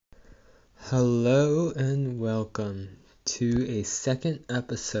Hello and welcome to a second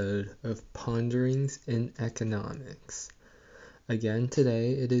episode of Ponderings in Economics. Again,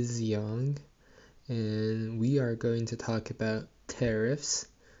 today it is Young, and we are going to talk about tariffs,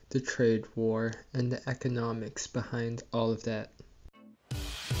 the trade war, and the economics behind all of that.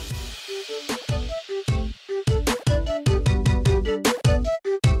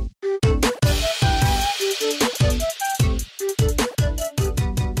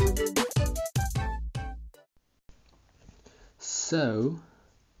 So,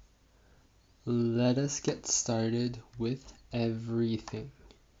 let us get started with everything.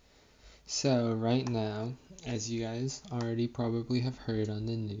 So, right now, as you guys already probably have heard on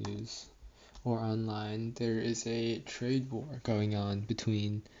the news or online, there is a trade war going on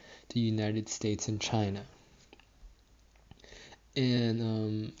between the United States and China.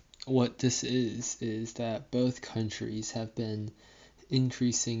 And what this is that both countries have been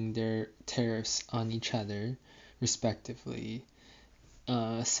increasing their tariffs on each other, respectively,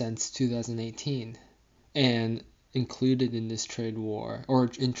 since 2018. And included in this trade war, or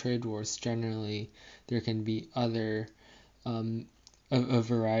in trade wars generally, there can be a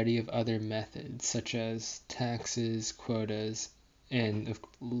variety of other methods, such as taxes, quotas, and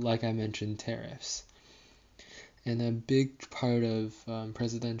like I mentioned, tariffs. And a big part of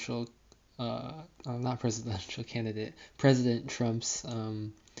President Trump's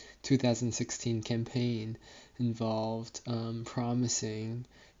 2016 campaign involved promising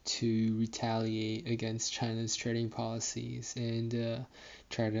to retaliate against China's trading policies and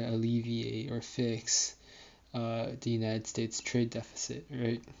try to alleviate or fix the United States trade deficit,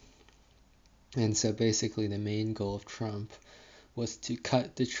 right? And so basically the main goal of Trump was to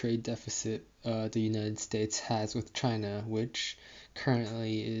cut the trade deficit the United States has with China, which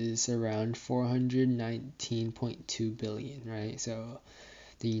currently is around 419.2 billion, right? So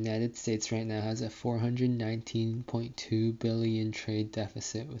the United States right now has a 419.2 billion trade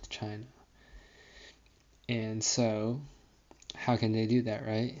deficit with China. And so, how can they do that,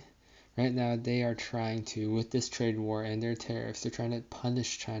 right? Right now, they are trying to, with this trade war and their tariffs, they're trying to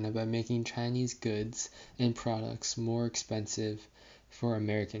punish China by making Chinese goods and products more expensive for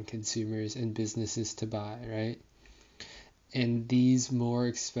American consumers and businesses to buy, right? And these more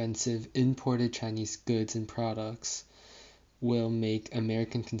expensive imported Chinese goods and products will make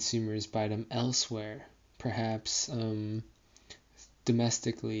American consumers buy them elsewhere, perhaps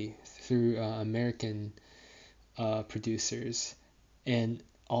domestically through American producers. And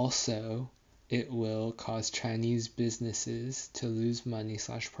also, it will cause Chinese businesses to lose money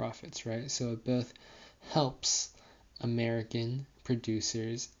 / profits, right? So it both helps American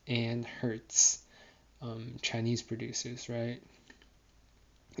producers and hurts Chinese producers, right?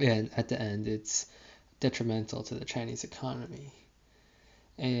 And at the end, it's detrimental to the Chinese economy.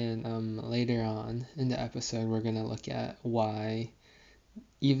 And later on in the episode, we're going to look at why,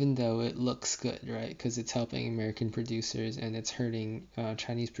 even though it looks good, right, because it's helping American producers and it's hurting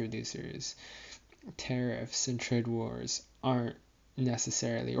Chinese producers, tariffs and trade wars aren't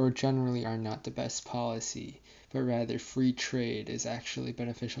necessarily or generally are not the best policy, but rather free trade is actually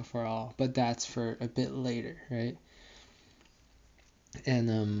beneficial for all. But that's for a bit later, right?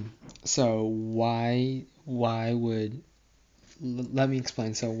 And so why would let me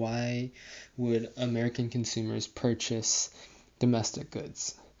explain. So why would American consumers purchase domestic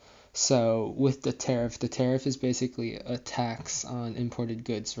goods? So with the tariff is basically a tax on imported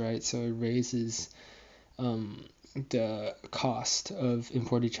goods, right? So it raises the cost of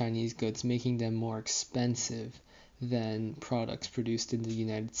imported Chinese goods, making them more expensive than products produced in the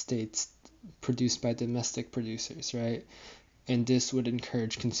United States, produced by domestic producers, right? And this would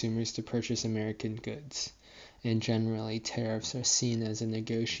encourage consumers to purchase American goods. And generally, tariffs are seen as a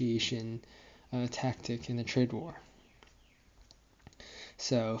negotiation tactic in a trade war.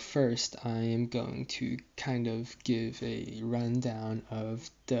 So first, I am going to kind of give a rundown of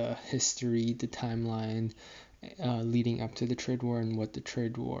the history, the timeline leading up to the trade war and what the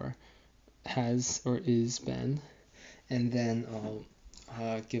trade war has or is been. And then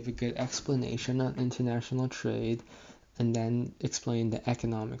I'll give a good explanation on international trade and then explain the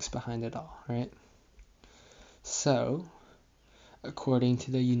economics behind it all, right? So, according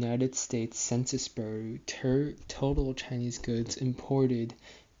to the United States Census Bureau, total Chinese goods imported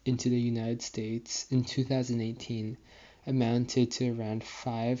into the United States in 2018 amounted to around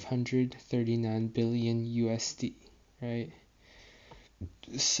 539 billion USD, right?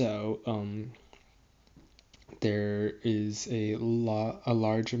 So, there is a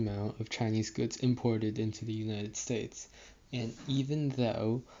large amount of Chinese goods imported into the United States. And even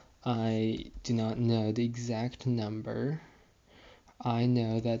though I do not know the exact number, I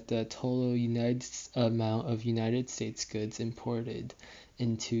know that the total amount of United States goods imported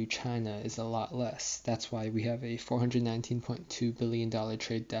into China is a lot less. That's why we have a $419.2 billion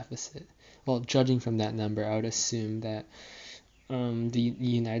trade deficit. Well, judging from that number, I would assume that the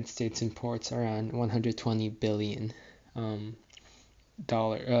United States imports around 120 billion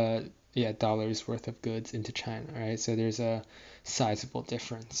dollars worth of goods into China, right? So there's a sizable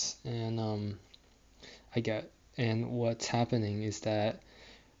difference, and and what's happening is that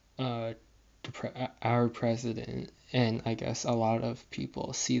uh, our president and I guess a lot of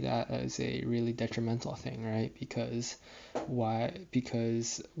people see that as a really detrimental thing, right? Because why?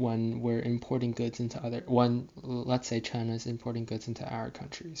 Because when we're importing goods into let's say China is importing goods into our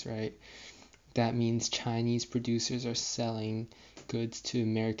countries, right? That means Chinese producers are selling goods to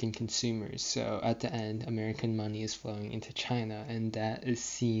American consumers. So at the end, American money is flowing into China, and that is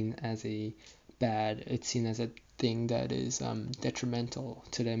seen as it's seen as a thing that is detrimental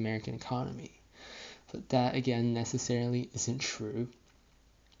to the American economy. But that again necessarily isn't true.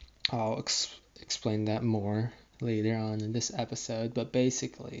 I'll explain that more later on in this episode, but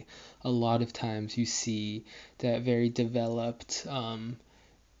basically, a lot of times you see that very developed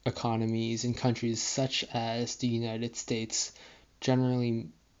economies and countries such as the United States generally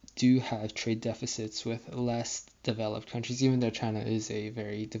do have trade deficits with less developed countries, even though China is a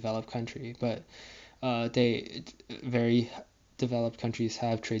very developed country. But they very developed countries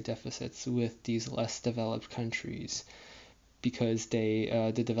have trade deficits with these less developed countries because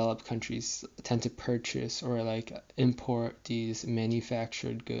the developed countries tend to purchase or like import these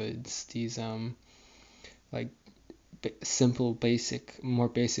manufactured goods, these like simple more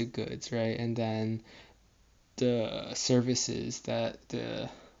basic goods, right? And then the services that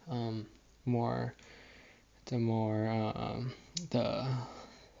um, more the more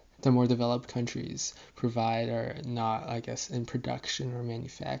the more developed countries provide are not, I guess, in production or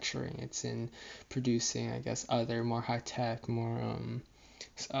manufacturing. It's in producing, I guess, other more high tech, more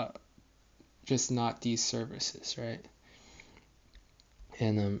uh, just not these services, right?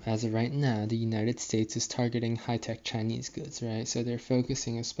 And as of right now, the United States is targeting high-tech Chinese goods, right? So they're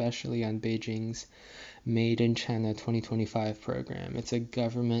focusing especially on Beijing's Made in China 2025 program. It's a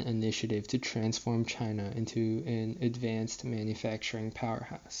government initiative to transform China into an advanced manufacturing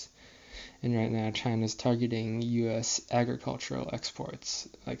powerhouse. And right now, China's targeting U.S. agricultural exports,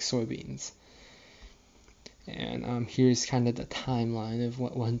 like soybeans. And here's kind of the timeline of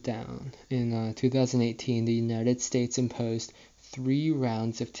what went down. In 2018, the United States imposed 3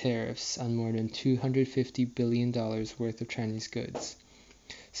 rounds of tariffs on more than $250 billion worth of Chinese goods.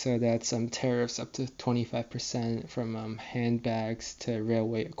 So that's tariffs up to 25% from handbags to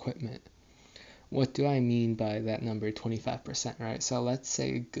railway equipment. What do I mean by that number, 25%, right? So let's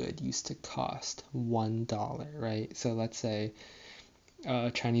say a good used to cost $1, right? So let's say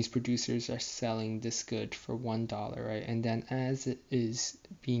Chinese producers are selling this good for $1, right? And then as it is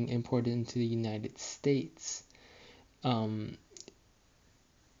being imported into the United States, the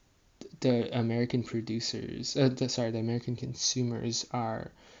American the American consumers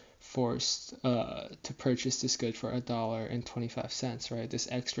are forced to purchase this good for $1.25, right? This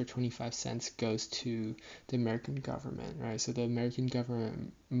extra 25 cents goes to the American government, right? So the American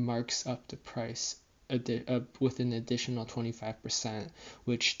government marks up the price with an additional 25%,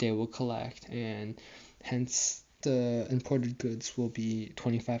 which they will collect, and hence the imported goods will be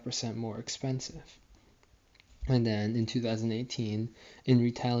 25% more expensive. And then in 2018, in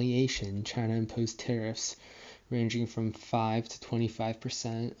retaliation, China imposed tariffs ranging from 5 to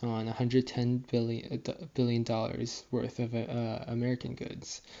 25% on $110 billion worth of American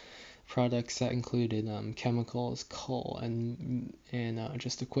goods. Products that included chemicals, coal, and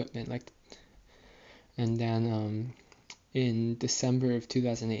just equipment. And then in December of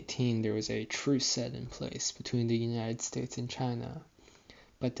 2018, there was a truce set in place between the United States and China.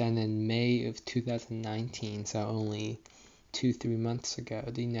 But then in May of 2019, so only 2-3 months ago,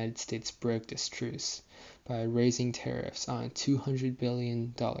 the United States broke this truce by raising tariffs on $200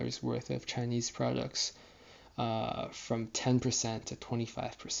 billion worth of Chinese products from 10% to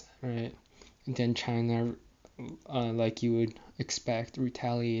 25%, right? And then China, like you would expect,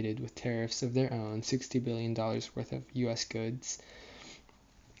 retaliated with tariffs of their own, $60 billion worth of US goods.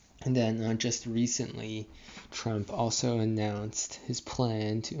 And then just recently, Trump also announced his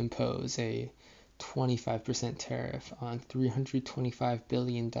plan to impose a 25% tariff on $325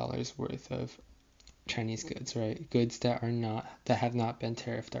 billion worth of Chinese goods, right? Goods that have not been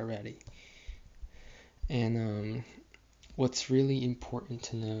tariffed already. And what's really important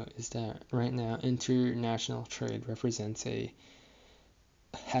to know is that right now international trade represents a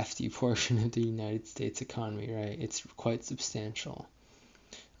hefty portion of the United States economy, right? It's quite substantial.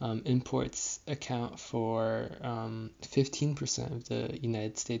 Imports account for 15% of the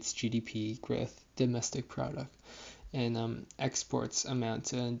United States GDP growth, domestic product, and exports amount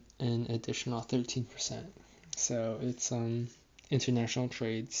to an additional 13%. So it's international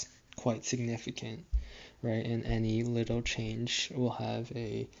trade's quite significant, right? And any little change will have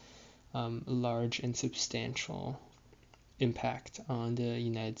a large and substantial impact on the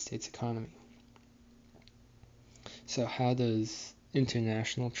United States economy. So how does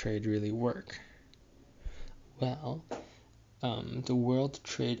international trade really work? Well, the World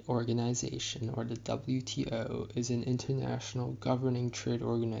Trade Organization, or the WTO, is an international governing trade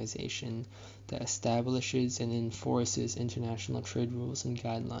organization that establishes and enforces international trade rules and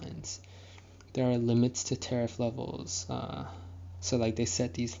guidelines. There are limits to tariff levels. So they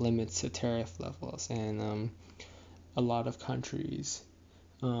set these limits to tariff levels, and a lot of countries,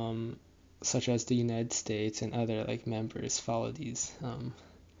 such as the United States and other members, follow these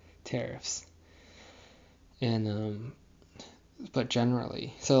tariffs. And but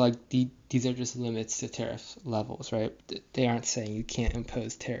generally, so these are just limits to tariff levels, right? They aren't saying you can't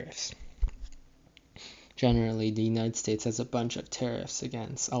impose tariffs. Generally, the United States has a bunch of tariffs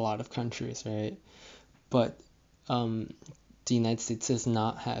against a lot of countries, right? But the United States does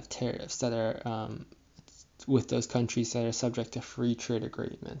not have tariffs that are with those countries that are subject to free trade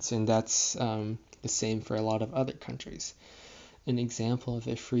agreements, and that's the same for a lot of other countries. An example of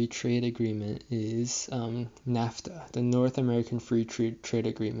a free trade agreement is NAFTA, the North American Free Trade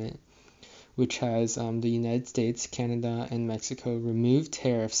Agreement, which has the United States, Canada, and Mexico remove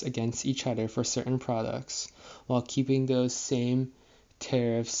tariffs against each other for certain products, while keeping those same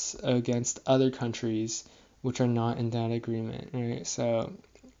tariffs against other countries which are not in that agreement, right? So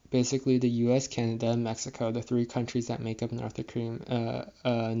basically, the U.S., Canada, and Mexico, the three countries that make up North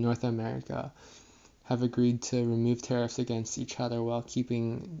America, have agreed to remove tariffs against each other while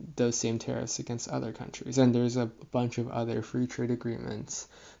keeping those same tariffs against other countries. And there's a bunch of other free trade agreements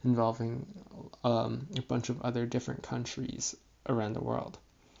involving a bunch of other different countries around the world.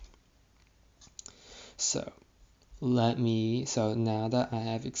 So now that I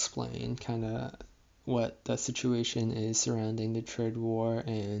have explained kind of what the situation is surrounding the trade war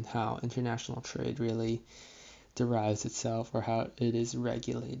and how international trade really derives itself, or how it is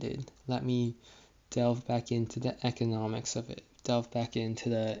regulated, let me delve back into the economics of it, delve back into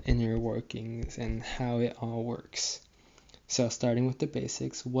the inner workings and how it all works. So starting with the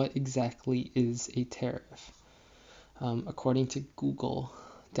basics, what exactly is a tariff? According to Google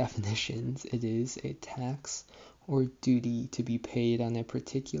definitions, it is a tax or duty to be paid on a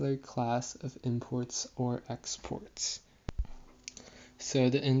particular class of imports or exports. So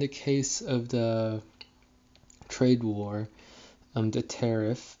in the case of the trade war, the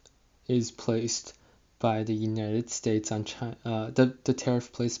tariff is placed by the United States on China. The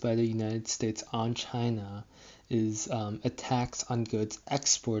tariff placed by the United States on China is a tax on goods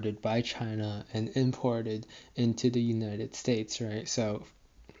exported by China and imported into the United States, right? So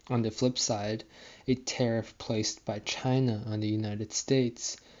on the flip side, a tariff placed by China on the United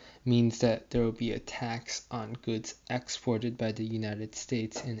States means that there will be a tax on goods exported by the United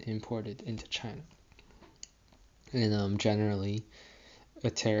States and imported into China. And generally, a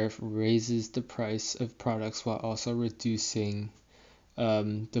tariff raises the price of products while also reducing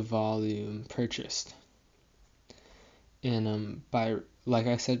the volume purchased. And like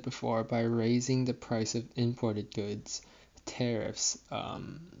I said before, by raising the price of imported goods, tariffs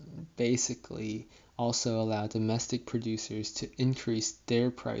basically also allow domestic producers to increase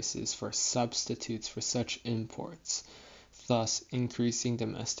their prices for substitutes for such imports, thus increasing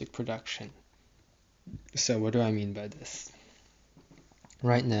domestic production. So what do I mean by this?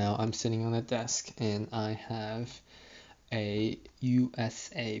 Right now, I'm sitting on a desk and I have a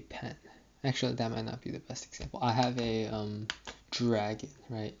USA pen. Actually, that might not be the best example. I have a dragon,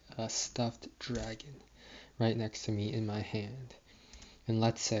 right? A stuffed dragon right next to me in my hand. And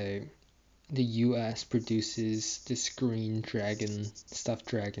let's say the US produces this green dragon, stuffed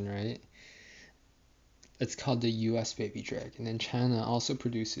dragon, right? It's called the US baby dragon. And China also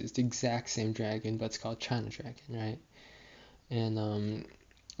produces the exact same dragon, but it's called China dragon, right? And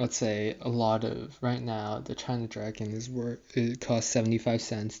let's say right now the China dragon it costs 75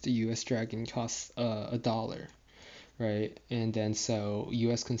 cents. The US dragon costs $1, right? And then so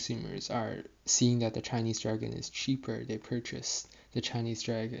US consumers are seeing that the Chinese dragon is cheaper. They purchase the Chinese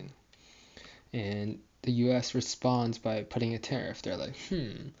dragon, and the US responds by putting a tariff. They're like,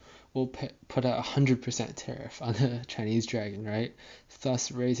 we'll put a 100% tariff on the Chinese dragon, right?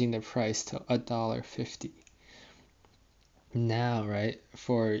 Thus raising the price to $1.50. Now, right,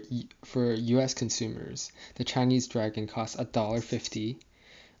 for U.S. consumers, the Chinese Dragon costs $1.50.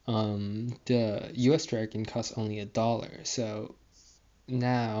 The U.S. Dragon costs only $1. So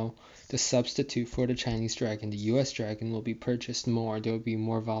now the substitute for the Chinese Dragon, the US Dragon, will be purchased more. There will be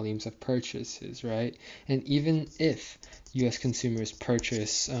more volumes of purchases, right? And even if US consumers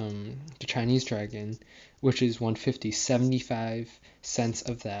purchase the Chinese Dragon, which is 150, 75 cents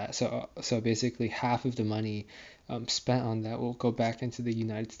of that, so basically half of the money spent on that will go back into the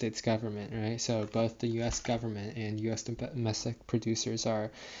United States government, right? So both the US government and US domestic producers are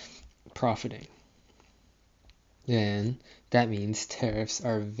profiting. Then that means tariffs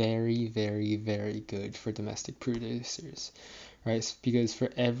are very, very, very good for domestic producers, right? Because for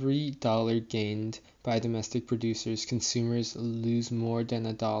every dollar gained by domestic producers, consumers lose more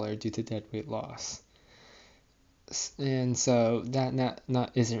than $1 due to deadweight loss. And so that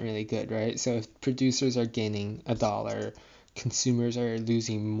not isn't really good, right? So if producers are gaining $1, consumers are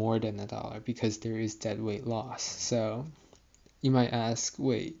losing more than $1 because there is deadweight loss. So you might ask,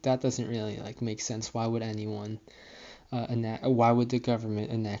 wait, that doesn't really like make sense. Why would anyone why would the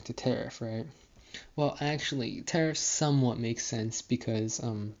government enact a tariff, right? Well, actually, tariffs somewhat make sense because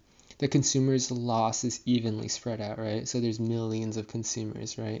the consumer's loss is evenly spread out, right? So there's millions of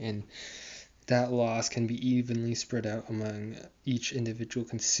consumers, right? And that loss can be evenly spread out among each individual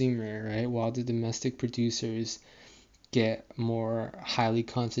consumer, right? While the domestic producers get more highly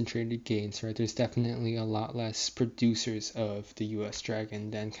concentrated gains, right? There's definitely a lot less producers of the US Dragon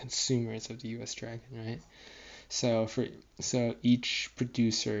than consumers of the US Dragon, right? So each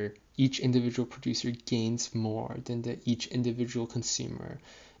individual producer gains more than each individual consumer,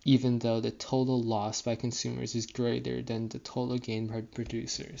 even though the total loss by consumers is greater than the total gain by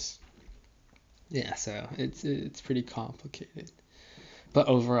producers. Yeah, so it's pretty complicated. But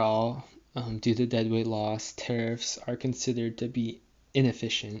overall, due to deadweight loss, tariffs are considered to be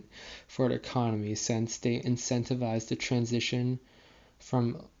inefficient for the economy since they incentivize the transition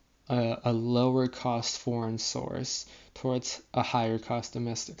from a lower cost foreign source towards a higher cost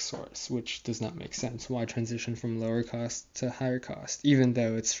domestic source, which does not make sense. Why transition from lower cost to higher cost, even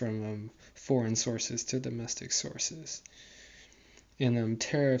though it's from foreign sources to domestic sources? And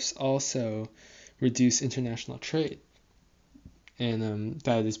tariffs also reduce international trade. And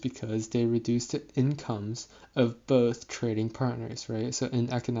that is because they reduce the incomes of both trading partners, right? So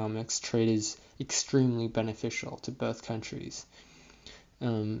in economics, trade is extremely beneficial to both countries.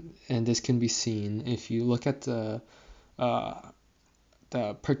 And this can be seen if you look at the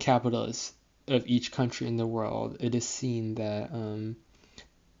per capitas of each country in the world. It is seen that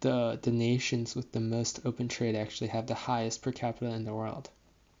the nations with the most open trade actually have the highest per capita in the world.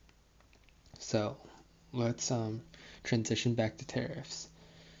 So let's transition back to tariffs.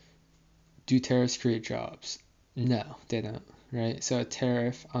 Do tariffs create jobs? No, they don't, right? So a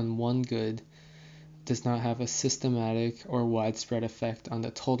tariff on one good does not have a systematic or widespread effect on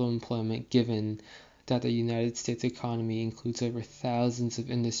the total employment, given that the United States economy includes over thousands of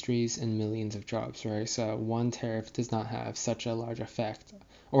industries and millions of jobs, right? So one tariff does not have such a large effect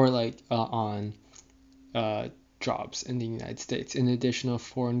or on jobs in the United States. In addition,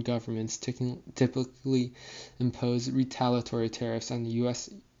 foreign governments typically impose retaliatory tariffs on the U.S.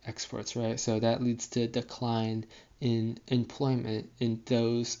 exports, right? So that leads to a decline in employment in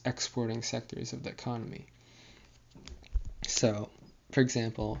those exporting sectors of the economy. So, for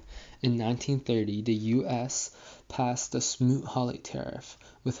example, in 1930, the U.S. passed the Smoot-Hawley tariff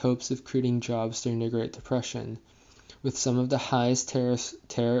with hopes of creating jobs during the Great Depression. With some of the highest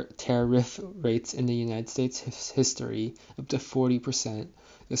tariff rates in the United States history, up to 40%,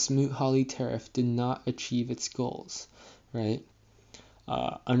 the Smoot-Hawley tariff did not achieve its goals, right?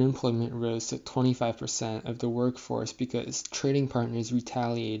 Unemployment rose to 25% of the workforce because trading partners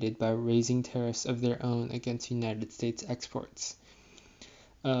retaliated by raising tariffs of their own against United States exports.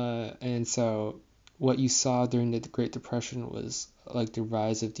 And so what you saw during the Great Depression was like the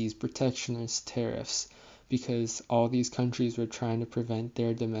rise of these protectionist tariffs because all these countries were trying to prevent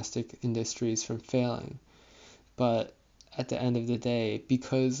their domestic industries from failing. But at the end of the day,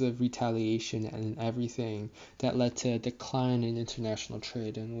 because of retaliation and everything, that led to a decline in international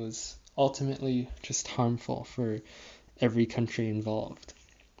trade and was ultimately just harmful for every country involved.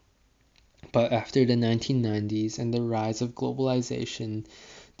 But after the 1990s and the rise of globalization,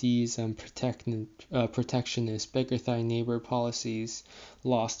 these protectionist beggar thy neighbor policies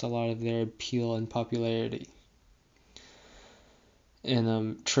lost a lot of their appeal and popularity.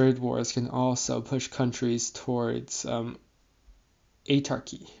 And trade wars can also push countries towards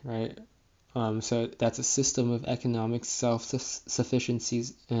autarky, right? So that's a system of economic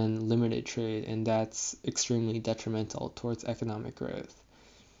self-sufficiencies and limited trade, and that's extremely detrimental towards economic growth.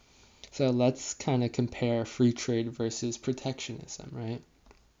 So let's kind of compare free trade versus protectionism, right?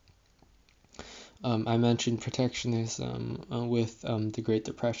 I mentioned protectionism with the Great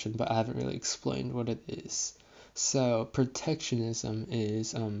Depression, but I haven't really explained what it is. So protectionism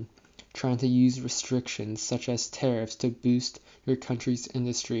is trying to use restrictions such as tariffs to boost your country's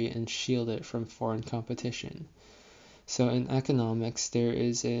industry and shield it from foreign competition. So in economics, there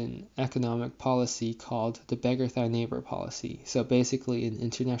is an economic policy called the beggar thy neighbor policy. So basically in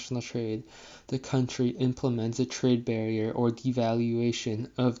international trade, the country implements a trade barrier or devaluation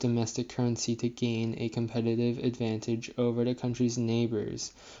of domestic currency to gain a competitive advantage over the country's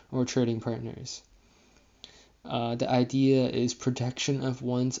neighbors or trading partners. The idea is protection of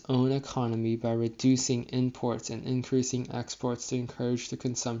one's own economy by reducing imports and increasing exports to encourage the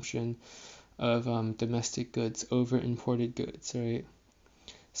consumption of domestic goods over imported goods, right?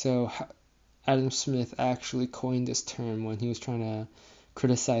 So Adam Smith actually coined this term when he was trying to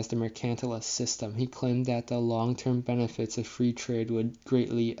criticize the mercantilist system. He claimed that the long-term benefits of free trade would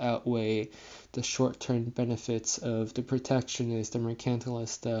greatly outweigh the short-term benefits of the protectionist, the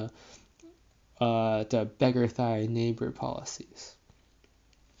mercantilist, the beggar thy neighbor policies.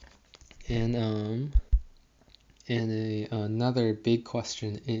 And another big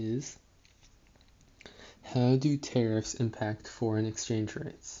question is, how do tariffs impact foreign exchange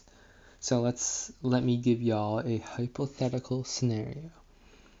rates? So let me give y'all a hypothetical scenario.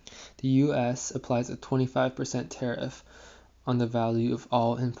 The US applies a 25% tariff on the value of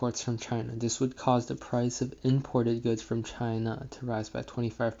all imports from China. This would cause the price of imported goods from China to rise by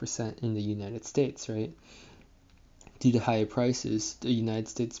 25% in the United States, right? Due to higher prices, the United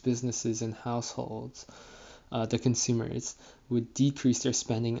States businesses and households, the consumers, would decrease their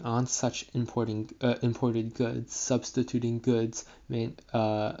spending on such imported goods, substituting goods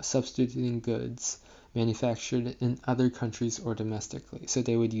manufactured in other countries or domestically. So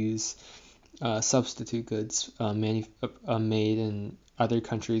they would use substitute goods made in other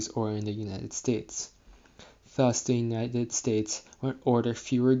countries or in the United States. Thus, the United States would order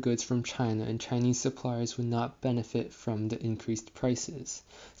fewer goods from China, and Chinese suppliers would not benefit from the increased prices,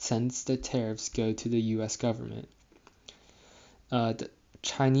 since the tariffs go to the US government. The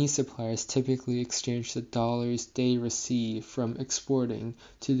Chinese suppliers typically exchange the dollars they receive from exporting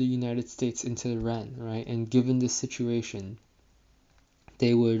to the United States into the yuan, right? And given this situation,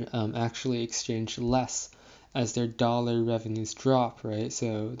 they would actually exchange less as their dollar revenues drop, right?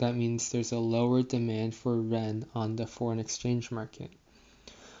 So that means there's a lower demand for yuan on the foreign exchange market.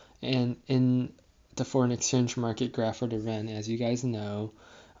 And in the foreign exchange market graph for the yuan, as you guys know,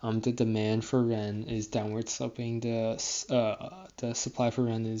 the demand for yuan is downward sloping. The supply for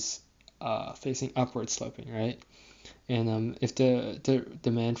yuan is facing upward sloping, right? And if the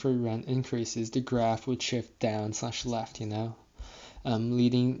demand for yuan increases, the graph would shift down/left,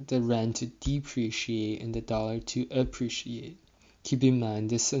 leading the yuan to depreciate and the dollar to appreciate. Keep in mind,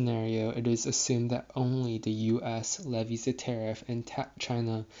 this scenario, it is assumed that only the US levies a tariff and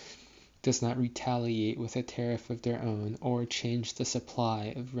China does not retaliate with a tariff of their own or change the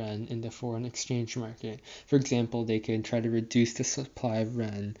supply of yuan in the foreign exchange market. For example, they can try to reduce the supply of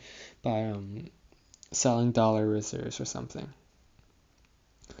yuan by selling dollar reserves or something.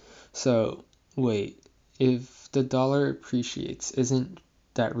 So, wait, if the dollar appreciates, isn't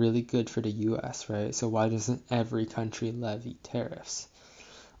that really good for the US, right? So why doesn't every country levy tariffs?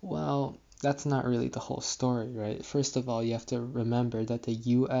 Well, that's not really the whole story, right? First of all, you have to remember that the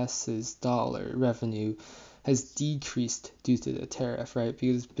US's dollar revenue has decreased due to the tariff, right?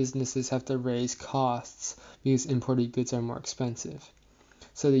 Because businesses have to raise costs because imported goods are more expensive.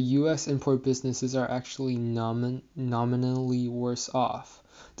 So the US import businesses are actually nominally worse off.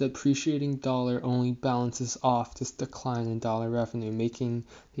 The appreciating dollar only balances off this decline in dollar revenue, making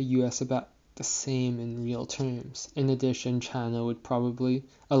the US about the same in real terms. In addition, China would probably,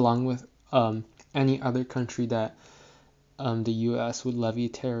 along with any other country that the US would levy a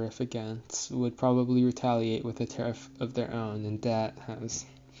tariff against, would probably retaliate with a tariff of their own, and that has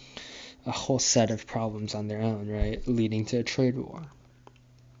a whole set of problems on their own, right, leading to a trade war.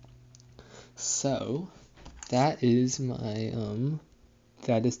 So that is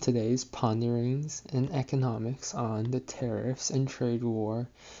today's ponderings in economics on the tariffs and trade war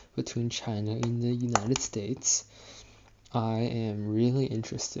between China and the United States. I am really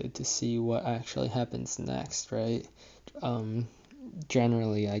interested to see what actually happens next, right?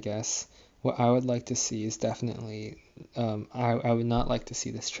 Generally, I guess, what I would like to see is definitely, I would not like to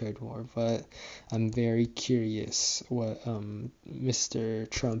see this trade war, but I'm very curious what Mr.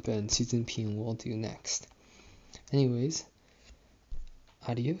 Trump and Xi Jinping will do next. Anyways,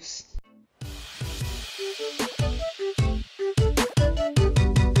 adios.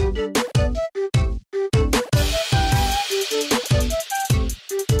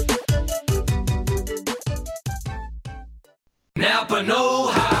 Napa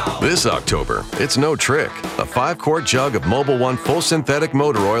know-how. This October, it's no trick. A 5-quart jug of Mobil 1 full synthetic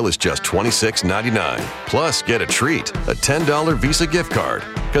motor oil is just $26.99. Plus, get a treat, a $10 Visa gift card.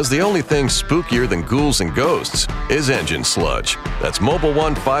 Because the only thing spookier than ghouls and ghosts is engine sludge. That's Mobil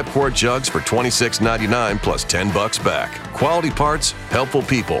 1 5-quart jugs for $26.99 plus $10 back. Quality parts, helpful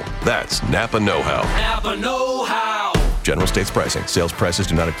people. That's Napa know-how. Napa know-how. General states pricing. Sales prices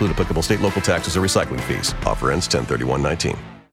do not include applicable state, local taxes, or recycling fees. Offer ends 10/31/19.